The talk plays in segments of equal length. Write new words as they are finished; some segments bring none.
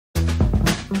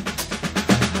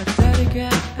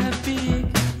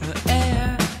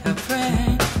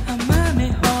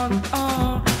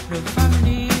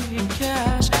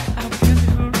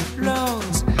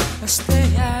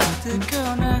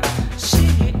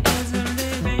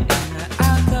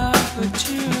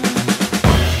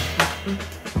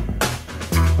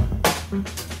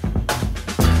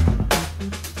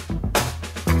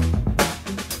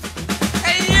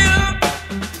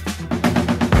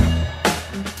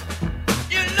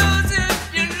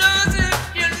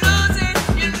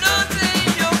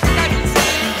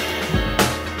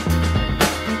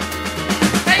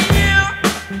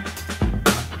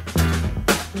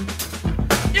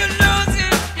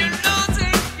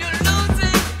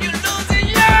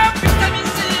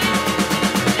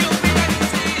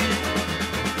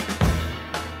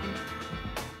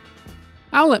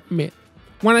I'll admit,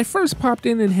 when I first popped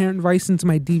in Inherent Vice into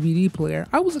my DVD player,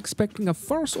 I was expecting a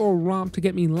farce or a romp to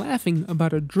get me laughing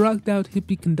about a drugged out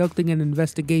hippie conducting an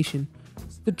investigation.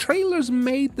 The trailers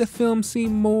made the film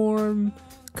seem more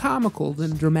comical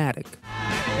than dramatic.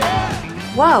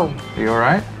 Whoa. Are you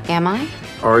alright? Am I?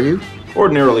 Are you?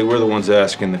 Ordinarily, we're the ones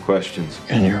asking the questions.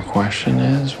 And your question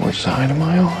is, which side am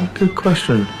I on? Good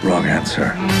question. Wrong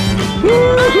answer.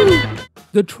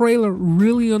 The trailer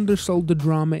really undersold the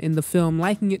drama in the film,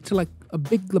 likening it to like a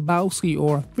Big Lebowski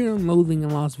or Fear and Loathing in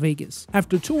Las Vegas.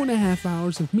 After 2.5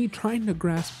 hours of me trying to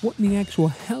grasp what in the actual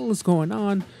hell is going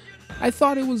on, I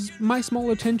thought it was my small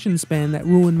attention span that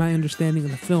ruined my understanding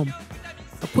of the film.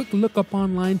 A quick look up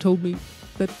online told me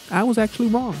that I was actually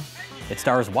wrong. It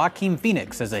stars Joaquin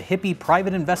Phoenix as a hippie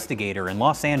private investigator in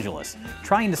Los Angeles,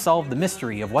 trying to solve the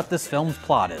mystery of what this film's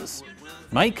plot is.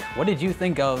 Mike, what did you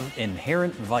think of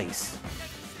Inherent Vice?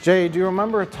 Jay, do you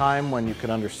remember a time when you could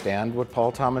understand what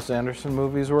Paul Thomas Anderson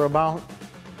movies were about?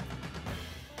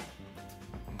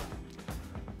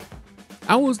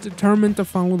 I was determined to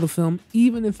follow the film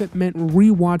even if it meant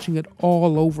rewatching it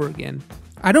all over again.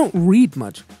 I don't read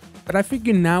much, but I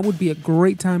figured now would be a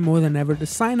great time more than ever to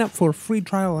sign up for a free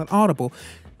trial at Audible.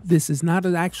 This is not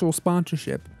an actual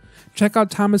sponsorship. Check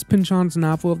out Thomas Pynchon's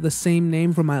novel of the same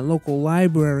name from my local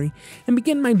library and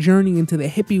begin my journey into the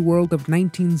hippie world of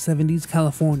 1970s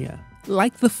California.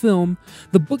 Like the film,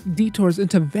 the book detours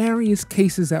into various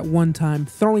cases at one time,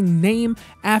 throwing name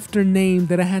after name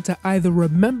that I had to either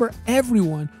remember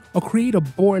everyone or create a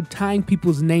board tying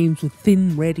people's names with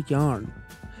thin red yarn.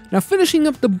 Now, finishing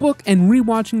up the book and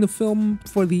rewatching the film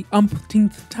for the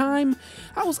umpteenth time,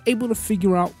 I was able to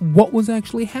figure out what was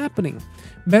actually happening.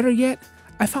 Better yet,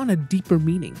 I found a deeper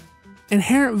meaning.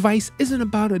 Inherent Vice isn't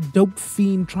about a dope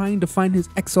fiend trying to find his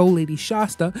ex-old lady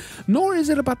Shasta, nor is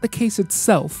it about the case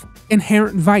itself.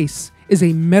 Inherent Vice is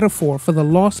a metaphor for the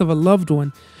loss of a loved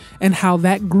one and how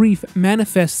that grief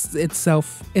manifests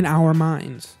itself in our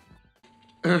minds.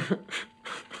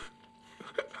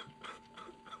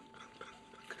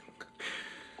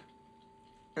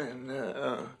 And,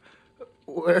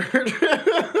 where?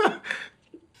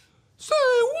 Say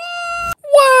what?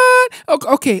 What?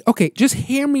 Okay, just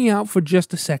hear me out for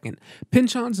just a second.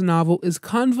 Pynchon's novel is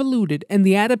convoluted, and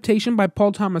the adaptation by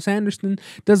Paul Thomas Anderson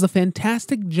does a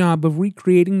fantastic job of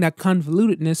recreating that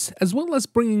convolutedness as well as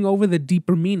bringing over the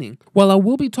deeper meaning. While I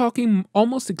will be talking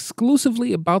almost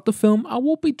exclusively about the film, I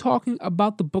will be talking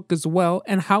about the book as well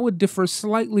and how it differs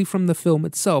slightly from the film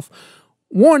itself.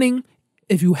 Warning,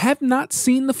 if you have not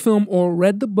seen the film or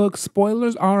read the book,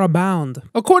 spoilers are abound.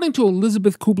 According to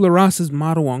Elisabeth Kubler-Ross's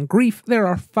motto on grief, there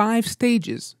are 5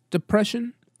 stages: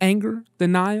 depression, anger,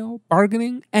 denial,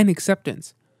 bargaining, and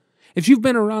acceptance. If you've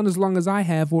been around as long as I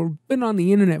have, or been on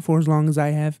the internet for as long as I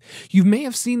have, you may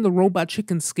have seen the Robot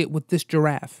Chicken skit with this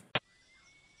giraffe.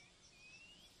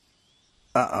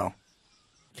 Uh-oh.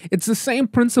 It's the same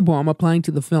principle I'm applying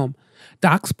to the film.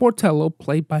 Doc Sportello,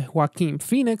 played by Joaquin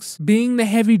Phoenix, being the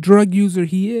heavy drug user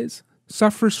he is,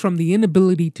 suffers from the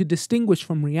inability to distinguish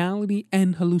from reality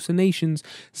and hallucinations,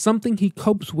 something he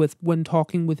copes with when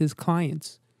talking with his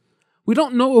clients. We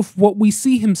don't know if what we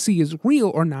see him see is real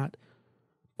or not,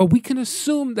 but we can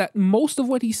assume that most of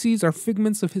what he sees are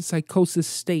figments of his psychosis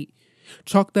state.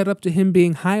 Chalk that up to him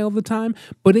being high all the time,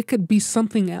 but it could be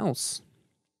something else.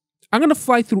 I'm going to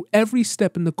fly through every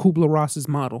step in the Kubler-Ross's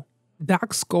model.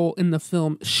 Doc's goal in the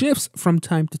film shifts from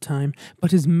time to time, but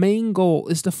his main goal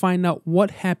is to find out what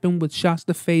happened with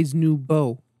Shasta Faye's new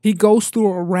beau. He goes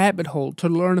through a rabbit hole to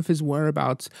learn of his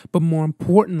whereabouts, but more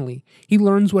importantly, he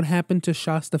learns what happened to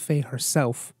Shasta Faye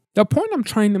herself. The point I'm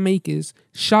trying to make is,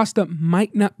 Shasta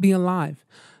might not be alive.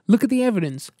 Look at the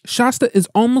evidence. Shasta is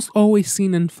almost always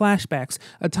seen in flashbacks,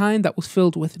 a time that was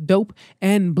filled with dope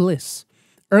and bliss.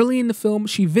 Early in the film,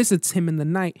 she visits him in the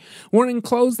night, wearing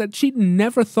clothes that she'd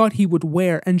never thought he would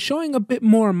wear and showing a bit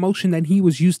more emotion than he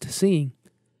was used to seeing.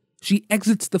 She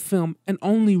exits the film and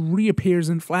only reappears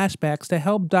in flashbacks to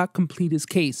help Doc complete his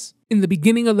case. In the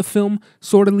beginning of the film,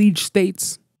 Sortilege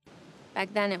states,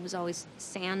 "Back then it was always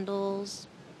sandals,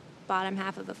 bottom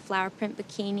half of a flower print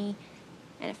bikini,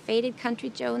 and a faded Country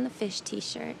Joe in the Fish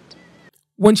t-shirt."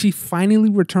 When she finally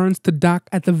returns to Doc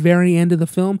at the very end of the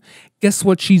film, guess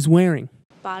what she's wearing?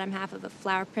 Bottom half of a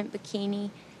flower print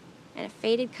bikini, and a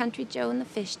faded Country Joe in the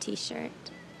Fish t-shirt.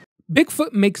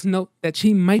 Bigfoot makes note that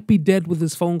she might be dead with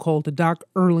his phone call to Doc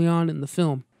early on in the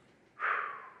film.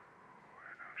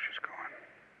 She's gone.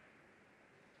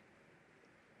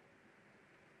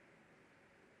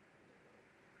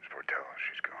 Sportello,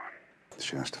 she's gone.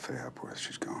 She has to pay up with.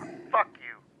 She's gone. Fuck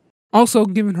you. Also,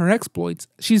 given her exploits,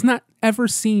 she's not ever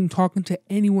seen talking to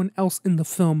anyone else in the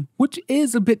film, which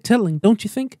is a bit telling, don't you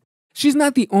think? She's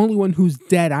not the only one who's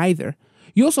dead either.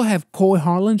 You also have Coy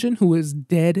Harlingen, who is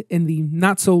dead in the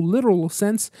not-so-literal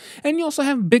sense, and you also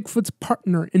have Bigfoot's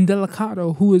partner in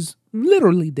Delicato, who is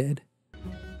literally dead.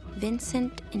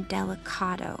 Vincent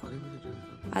Indelicato,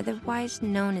 otherwise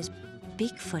known as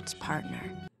Bigfoot's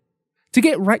partner. To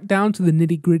get right down to the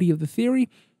nitty-gritty of the theory,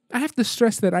 I have to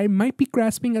stress that I might be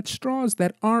grasping at straws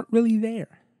that aren't really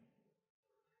there.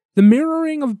 The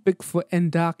mirroring of Bigfoot and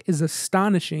Doc is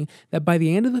astonishing that by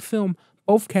the end of the film,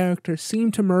 both characters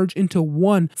seem to merge into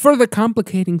one, further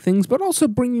complicating things, but also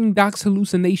bringing Doc's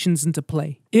hallucinations into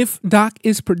play. If Doc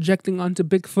is projecting onto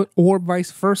Bigfoot or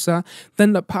vice versa,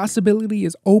 then the possibility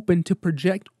is open to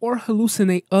project or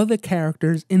hallucinate other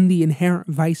characters in the Inherent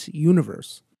Vice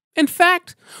universe. In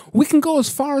fact, we can go as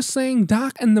far as saying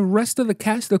Doc and the rest of the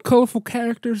cast of colorful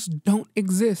characters don't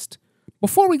exist.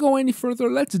 Before we go any further,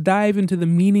 let's dive into the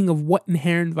meaning of what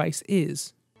Inherent Vice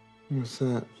is. What's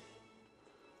that?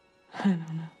 I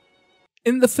don't know.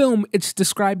 In the film, it's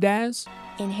described as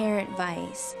Inherent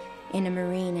vice in a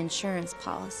marine insurance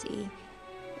policy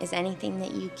is anything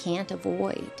that you can't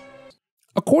avoid.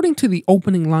 According to the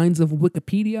opening lines of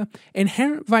Wikipedia,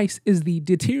 inherent vice is the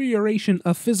deterioration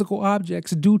of physical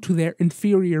objects due to their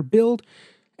inferior build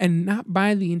and not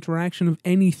by the interaction of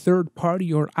any third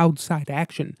party or outside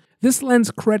action. This lends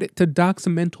credit to Doc's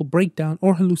mental breakdown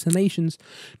or hallucinations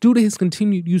due to his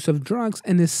continued use of drugs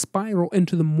and his spiral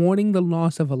into the mourning the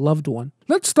loss of a loved one.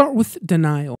 Let's start with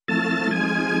denial,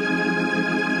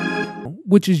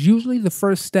 which is usually the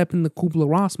first step in the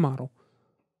Kubler-Ross model.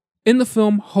 In the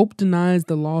film, Hope denies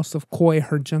the loss of Coy,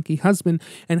 her junkie husband,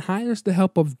 and hires the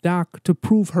help of Doc to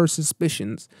prove her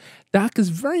suspicions. Doc is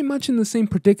very much in the same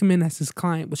predicament as his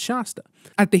client with Shasta.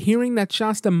 At the hearing that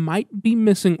Shasta might be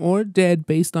missing or dead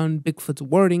based on Bigfoot's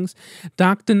wordings,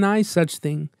 Doc denies such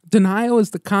thing. Denial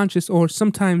is the conscious or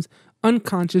sometimes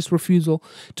unconscious refusal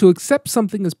to accept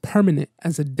something as permanent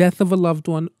as a death of a loved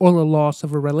one or the loss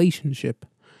of a relationship.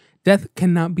 Death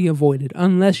cannot be avoided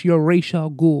unless you're Ra's al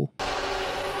Ghul.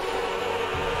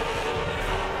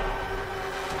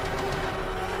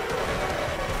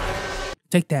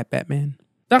 Take that, Batman.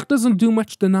 Doc doesn't do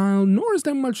much denial, nor is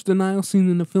there much denial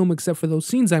seen in the film except for those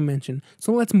scenes I mentioned,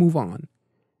 so let's move on.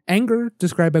 Anger,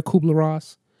 described by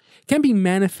Kubler-Ross, can be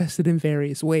manifested in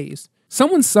various ways.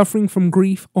 Someone suffering from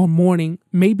grief or mourning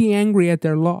may be angry at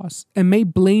their loss and may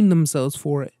blame themselves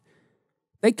for it.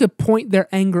 They could point their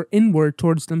anger inward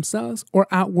towards themselves or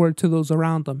outward to those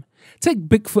around them. Take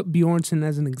Bigfoot Bjornson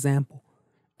as an example.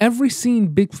 Every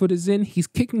scene Bigfoot is in, he's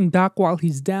kicking Doc while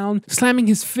he's down, slamming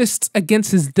his fists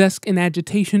against his desk in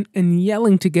agitation, and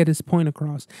yelling to get his point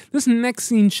across. This next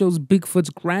scene shows Bigfoot's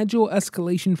gradual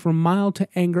escalation from mild to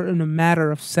anger in a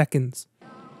matter of seconds.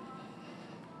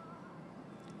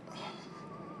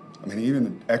 I mean, even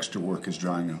the extra work is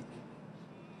drying up.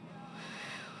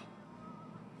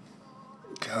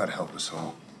 God help us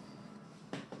all.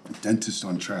 The dentist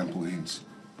on trampolines.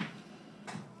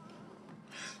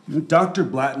 Dr.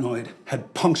 Blatnoid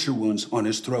had puncture wounds on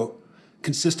his throat,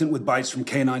 consistent with bites from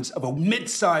canines of a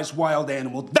mid-sized wild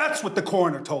animal. That's what the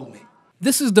coroner told me.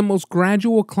 This is the most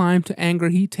gradual climb to anger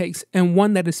he takes, and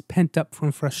one that is pent up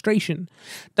from frustration.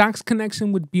 Doc's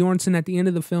connection with Bjornson at the end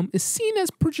of the film is seen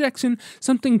as projection,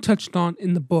 something touched on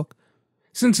in the book.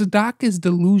 Since Doc is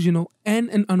delusional and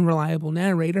an unreliable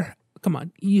narrator, come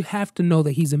on, you have to know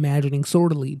that he's imagining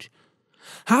sortilege.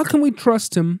 How can we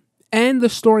trust him and the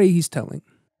story he's telling?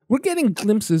 We're getting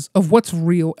glimpses of what's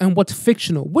real and what's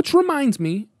fictional, which reminds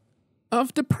me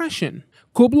of depression.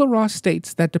 Kubler-Ross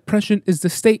states that depression is the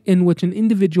state in which an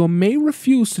individual may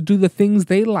refuse to do the things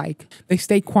they like. They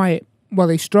stay quiet while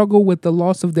they struggle with the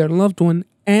loss of their loved one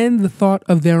and the thought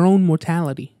of their own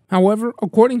mortality. However,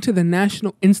 according to the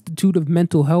National Institute of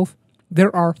Mental Health,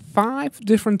 there are 5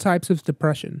 different types of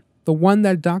depression. The one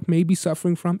that Doc may be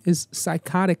suffering from is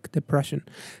psychotic depression.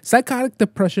 Psychotic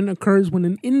depression occurs when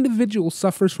an individual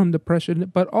suffers from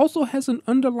depression but also has an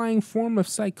underlying form of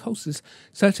psychosis,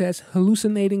 such as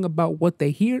hallucinating about what they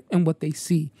hear and what they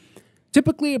see.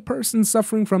 Typically, a person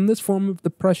suffering from this form of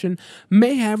depression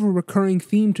may have a recurring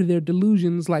theme to their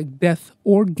delusions like death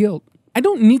or guilt. I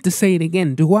don't need to say it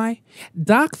again, do I?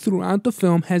 Doc throughout the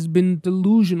film has been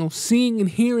delusional, seeing and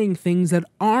hearing things that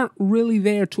aren't really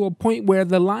there to a point where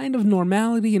the line of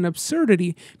normality and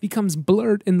absurdity becomes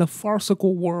blurred in the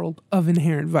farcical world of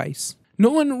Inherent Vice.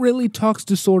 No one really talks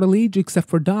to sortilege except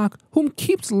for Doc, whom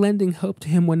keeps lending help to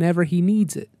him whenever he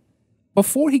needs it.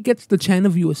 Before he gets to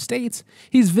Channelview Estates,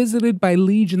 he's visited by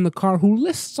Liege in the car, who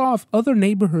lists off other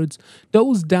neighborhoods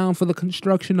dosed down for the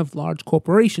construction of large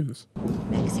corporations.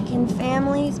 Mexican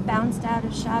families bounced out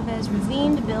of Chavez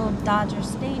Ravine to build Dodger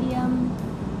Stadium.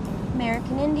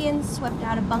 American Indians swept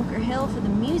out of Bunker Hill for the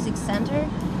music center.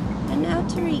 And now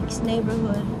Tariq's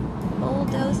neighborhood,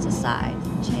 bulldozed aside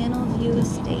for Channelview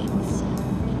Estates.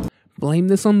 Blame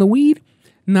this on the weed?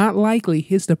 Not likely.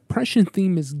 His depression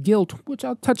theme is guilt, which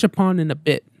I'll touch upon in a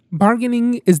bit.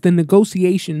 Bargaining is the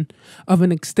negotiation of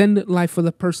an extended life for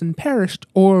the person perished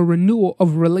or a renewal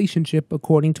of a relationship,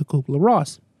 according to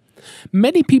Kubler-Ross.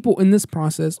 Many people in this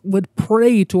process would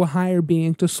pray to a higher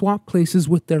being to swap places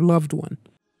with their loved one.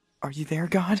 Are you there,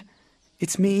 God?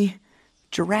 It's me,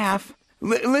 Giraffe.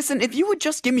 Listen, if you would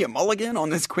just give me a mulligan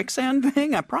on this quicksand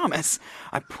thing, I promise.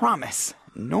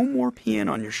 No more peeing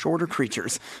on your shorter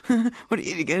creatures. What, did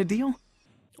you get a deal?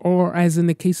 Or, as in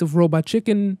the case of Robot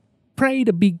Chicken, pray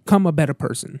to become a better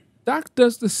person. Doc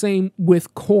does the same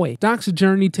with Coy. Doc's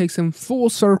journey takes him full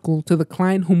circle to the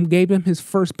client whom gave him his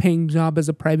first paying job as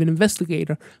a private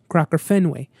investigator, Crocker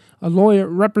Fenway, a lawyer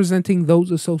representing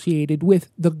those associated with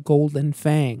the Golden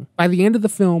Fang. By the end of the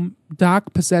film,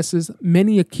 Doc possesses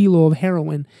many a kilo of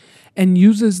heroin and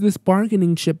uses this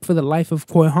bargaining chip for the life of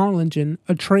Coy Harlingen,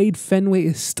 a trade Fenway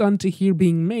is stunned to hear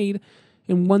being made,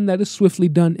 and one that is swiftly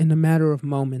done in a matter of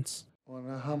moments. Well,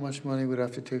 now how much money would I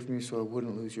have to take from you so I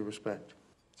wouldn't lose your respect?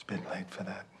 It's a bit late for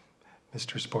that,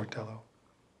 Mr. Sportello.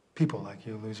 People like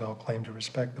you lose all claim to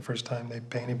respect the first time they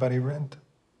pay anybody rent.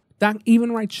 Doc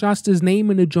even writes Shasta's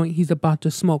name in a joint he's about to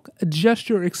smoke, a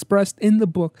gesture expressed in the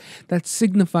book that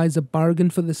signifies a bargain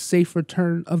for the safe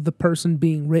return of the person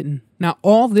being written. Now,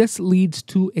 all this leads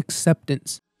to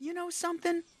acceptance. You know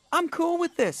something? I'm cool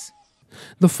with this.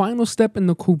 The final step in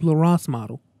the Kubler-Ross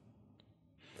model.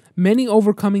 Many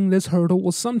overcoming this hurdle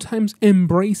will sometimes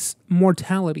embrace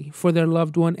mortality for their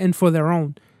loved one and for their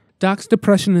own. Doc's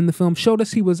depression in the film showed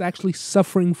us he was actually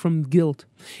suffering from guilt.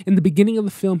 In the beginning of the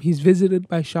film, he's visited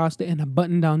by Shasta in a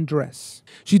button-down dress.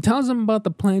 She tells him about the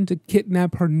plan to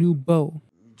kidnap her new beau.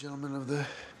 Gentlemen of the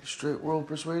straight world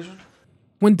persuasion?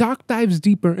 When Doc dives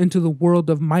deeper into the world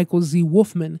of Michael Z.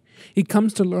 Wolfman, he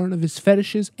comes to learn of his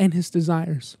fetishes and his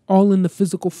desires, all in the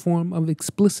physical form of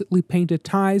explicitly painted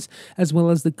ties, as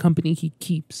well as the company he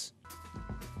keeps.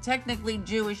 Technically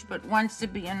Jewish, but wants to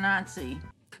be a Nazi.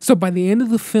 So by the end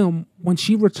of the film, when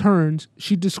she returns,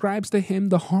 she describes to him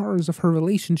the horrors of her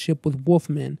relationship with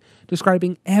Wolfman,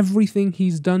 describing everything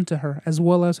he's done to her, as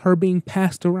well as her being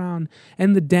passed around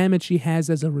and the damage she has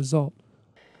as a result.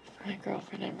 My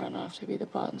girlfriend had run off to be the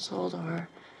bought and sold or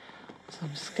some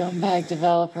scumbag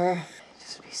developer. I'd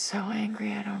just be so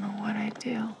angry, I don't know what I'd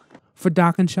do. For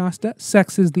Doc and Shasta,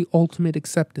 sex is the ultimate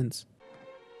acceptance.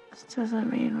 This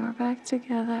doesn't mean we're back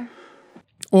together.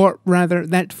 Or rather,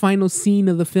 that final scene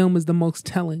of the film is the most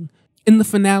telling. In the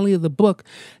finale of the book,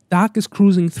 Doc is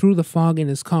cruising through the fog in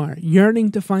his car,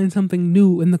 yearning to find something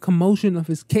new in the commotion of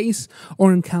his case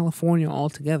or in California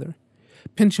altogether.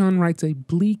 Pynchon writes a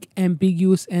bleak,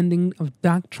 ambiguous ending of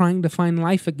Doc trying to find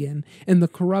life again in the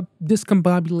corrupt,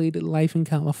 discombobulated life in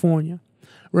California.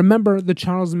 Remember, the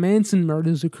Charles Manson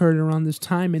murders occurred around this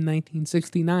time in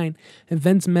 1969,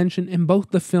 events mentioned in both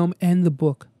the film and the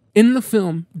book. In the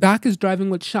film, Doc is driving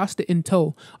with Shasta in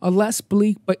tow, a less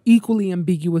bleak but equally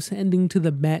ambiguous ending to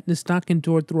the madness Doc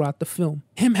endured throughout the film.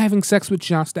 Him having sex with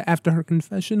Shasta after her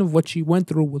confession of what she went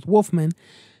through with Wolfman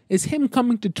is him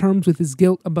coming to terms with his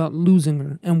guilt about losing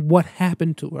her and what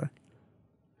happened to her.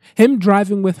 Him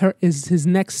driving with her is his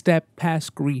next step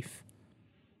past grief.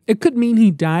 It could mean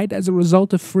he died as a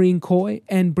result of freeing Coy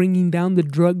and bringing down the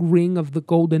drug ring of the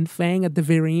Golden Fang at the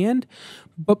very end,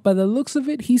 but by the looks of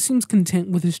it, he seems content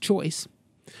with his choice.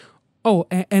 Oh,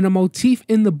 and a motif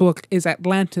in the book is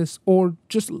Atlantis, or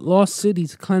just lost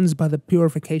cities cleansed by the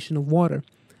purification of water.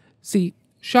 See,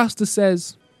 Shasta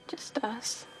says, Just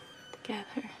us,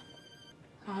 together.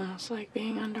 Almost like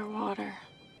being underwater.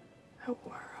 The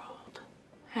world.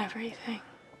 Everything.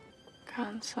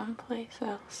 Gone someplace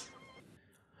else.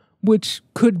 Which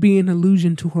could be an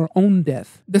allusion to her own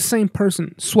death. The same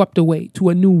person swept away to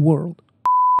a new world.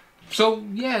 So,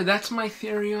 yeah, that's my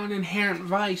theory on Inherent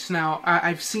Vice. Now,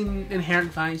 I've seen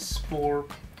Inherent Vice for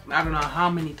I don't know how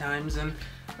many times, and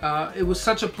it was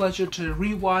such a pleasure to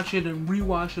rewatch it and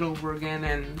rewatch it over again.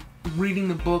 And reading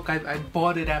the book, I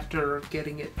bought it after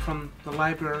getting it from the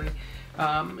library.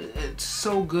 It's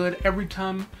so good. Every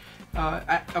time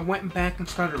I went back and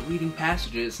started reading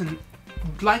passages, and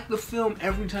like the film,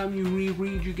 every time you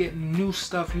reread, you get new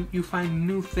stuff. You find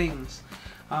new things.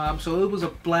 So it was a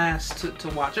blast to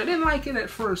watch. I didn't like it at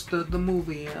first, the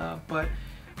movie, but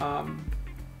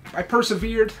I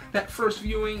persevered that first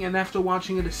viewing, and after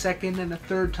watching it a second and a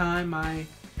third time, I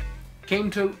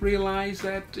came to realize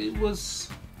that it was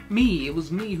me. It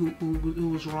was me who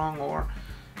was wrong, or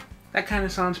that kind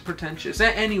of sounds pretentious.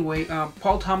 Anyway,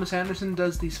 Paul Thomas Anderson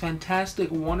does these fantastic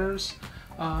one-ers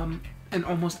in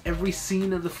almost every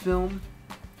scene of the film,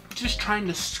 just trying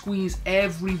to squeeze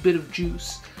every bit of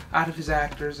juice out of his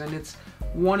actors, and it's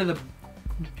one of the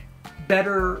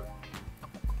better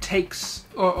takes,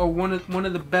 or one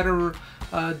of the better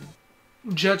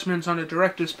judgments on a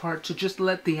director's part, to just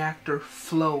let the actor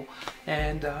flow.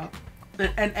 And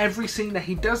every scene that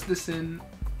he does this in,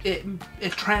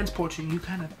 it transports you. You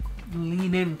kind of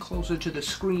lean in closer to the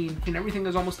screen, and everything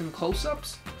is almost in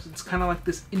close-ups. So it's kind of like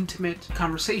this intimate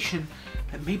conversation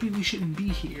that maybe we shouldn't be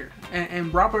here.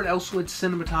 And Robert Elswit's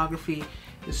cinematography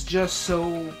is just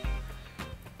so,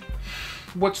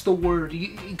 what's the word?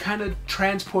 It kind of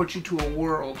transports you to a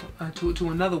world, to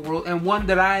another world, and one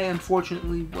that I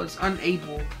unfortunately was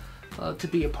unable to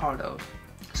be a part of.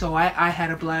 So I had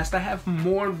a blast. I have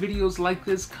more videos like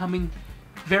this coming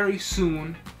very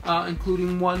soon,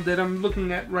 including one that I'm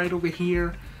looking at right over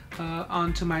here,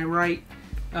 on to my right.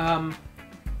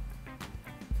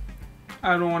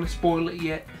 I don't want to spoil it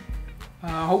yet.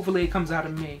 Hopefully it comes out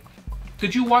in May.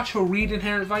 Did you watch or read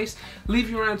Inherent Vice? Leave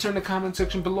your answer in the comment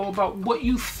section below about what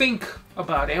you think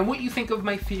about it and what you think of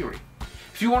my theory.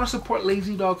 If you want to support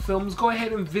LazyDog Films, go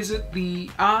ahead and visit the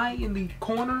eye in the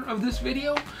corner of this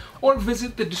video, or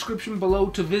visit the description below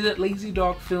to visit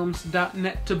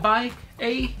lazydogfilms.net to buy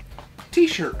a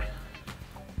t-shirt.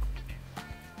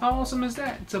 How awesome is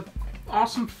that? It's a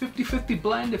awesome 50-50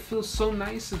 blend. It feels so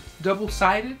nice. It's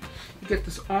double-sided. You get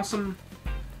this awesome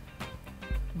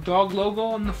dog logo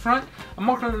on the front. I'm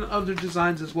working on other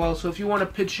designs as well, so if you want to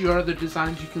pitch your other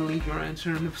designs, you can leave your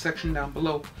answer in the section down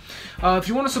below. If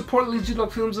you want to support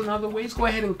LazyDog Films in other ways, go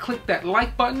ahead and click that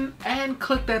like button and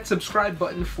click that subscribe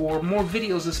button for more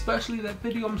videos, especially that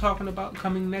video I'm talking about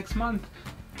coming next month.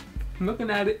 I'm looking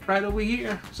at it right over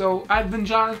here. So I've been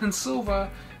Jonathan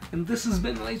Silva, and this has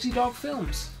been LazyDog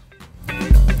Films.